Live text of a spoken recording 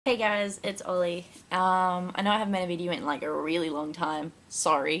Hey guys, it's Ollie. I know I haven't made a video in like a really long time.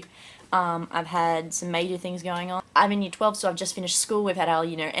 Sorry. I've had some major things going on. I'm in year 12, so I've just finished school. We've had our,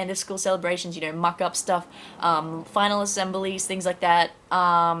 end of school celebrations, muck up stuff, final assemblies, things like that.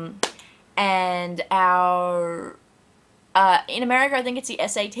 And our, in America, I think it's the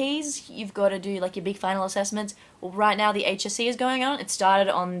SATs. You've got to do like your big final assessments. Well, right now the HSC is going on. It started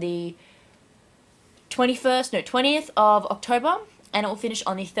on the 20th of October, and it will finish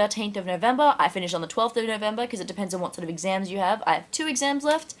on the 13th of November. I finish on the 12th of November because it depends on what sort of exams you have. I have 2 exams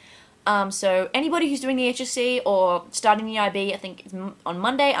left. So anybody who's doing the HSC or starting the IB, I think it's on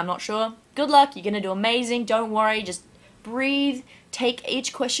Monday, I'm not sure. Good luck, you're going to do amazing, don't worry, just breathe, take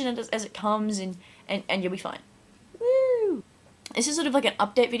each question as it comes, and you'll be fine. Woo! This is sort of like an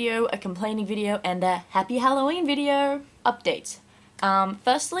update video, a complaining video, and a happy Halloween video. Updates.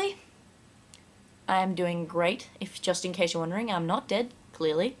 Firstly, I'm doing great, if just in case you're wondering. I'm not dead,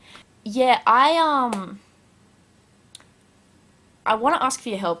 clearly. Yeah, I want to ask for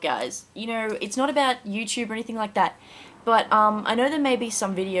your help, guys. It's not about YouTube or anything like that, but I know there may be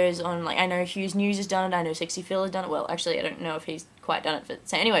some videos on, like, I know Hughes News has done it, I know Sexy Phil has done it. Well, actually, I don't know if he's quite done it.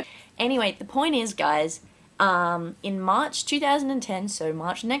 So anyway, the point is, guys, in March 2010, so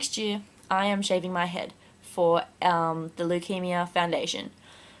March next year, I am shaving my head for the Leukemia Foundation.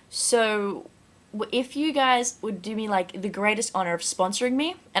 So if you guys would do me like the greatest honor of sponsoring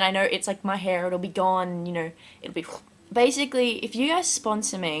me, and I know it's like my hair, it'll be gone, it'll be basically, if you guys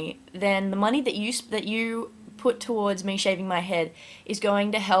sponsor me, then the money that you put towards me shaving my head is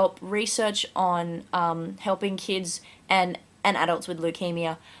going to help research on helping kids and adults with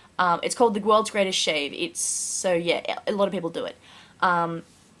leukemia. It's called the world's greatest shave. Yeah, a lot of people do it,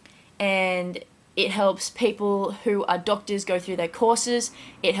 and it helps people who are doctors go through their courses.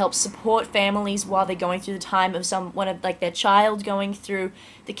 It helps support families while they're going through the time of their child going through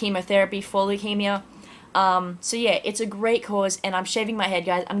the chemotherapy for leukemia. So yeah, it's a great cause, and I'm shaving my head,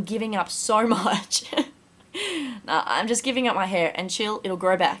 guys. I'm giving up so much. Nah, I'm just giving up my hair, and chill, it'll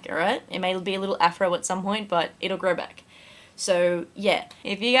grow back, alright? It may be a little afro at some point, but it'll grow back. So yeah,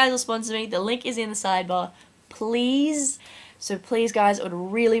 if you guys will sponsor me, the link is in the sidebar. Please. So please, guys, I would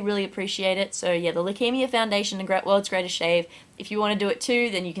really, really appreciate it. So yeah, the Leukemia Foundation, the World's Greatest Shave. If you want to do it too,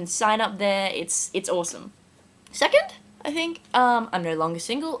 then you can sign up there. It's awesome. Second, I think, I'm no longer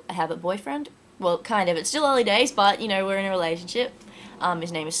single. I have a boyfriend. Well, kind of. It's still early days, but, we're in a relationship.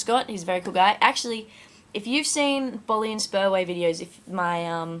 His name is Scott. He's a very cool guy. Actually, if you've seen Boly and Spurway videos, if my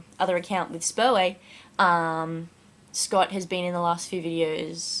other account with Spurway, Scott has been in the last few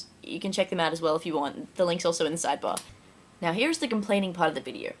videos. You can check them out as well if you want. The link's also in the sidebar. Now here's the complaining part of the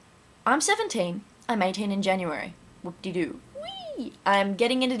video. I'm 17, I'm 18 in January. Whoop-de-doo. Whee! I'm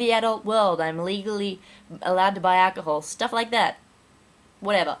getting into the adult world, I'm legally allowed to buy alcohol, stuff like that.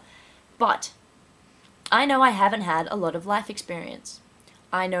 Whatever. But, I know I haven't had a lot of life experience.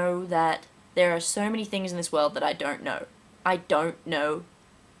 I know that there are so many things in this world that I don't know. I don't know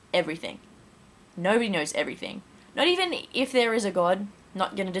everything. Nobody knows everything. Not even if there is a God.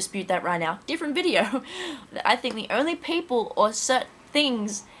 Not gonna dispute that right now. Different video. I think the only people or certain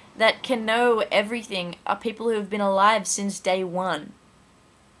things that can know everything are people who have been alive since day one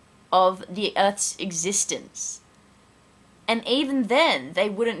of the Earth's existence. And even then, they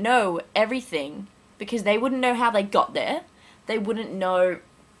wouldn't know everything because they wouldn't know how they got there. They wouldn't know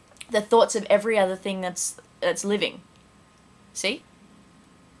the thoughts of every other thing that's living. See?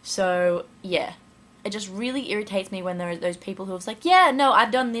 So, yeah. It just really irritates me when there are those people who are like, yeah, no,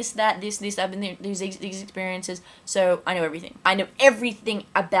 I've done this, that, this, I've been through these experiences, so I know everything. I know everything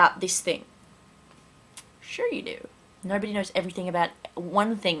about this thing. Sure you do. Nobody knows everything about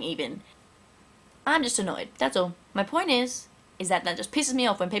one thing even. I'm just annoyed, that's all. My point is that just pisses me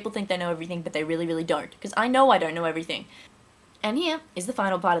off when people think they know everything, but they really, really don't. Because I know I don't know everything. And here is the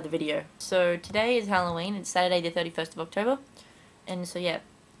final part of the video. So today is Halloween, it's Saturday the 31st of October, and so yeah.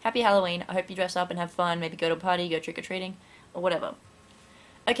 Happy Halloween. I hope you dress up and have fun. Maybe go to a party, go trick-or-treating, or whatever.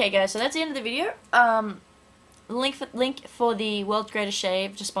 Okay, guys, so that's the end of the video. Link for the World's Greatest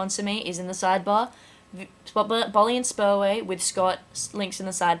Shave to sponsor me is in the sidebar. Boly and Spurway with Scott, links in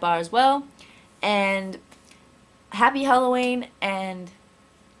the sidebar as well. And happy Halloween, and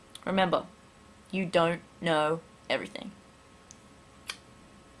remember, you don't know everything.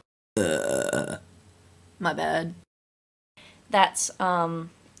 My bad. That's,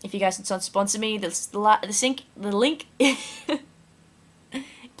 if you guys want to sponsor me, the link.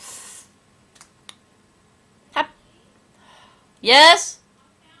 Yes.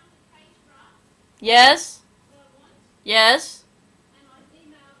 Yes. Yes.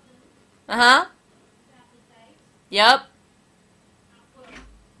 Uh-huh. Yep.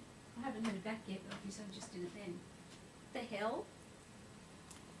 so just did it then. The hell?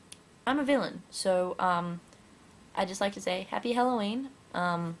 I'm a villain, so I just like to say Happy Halloween.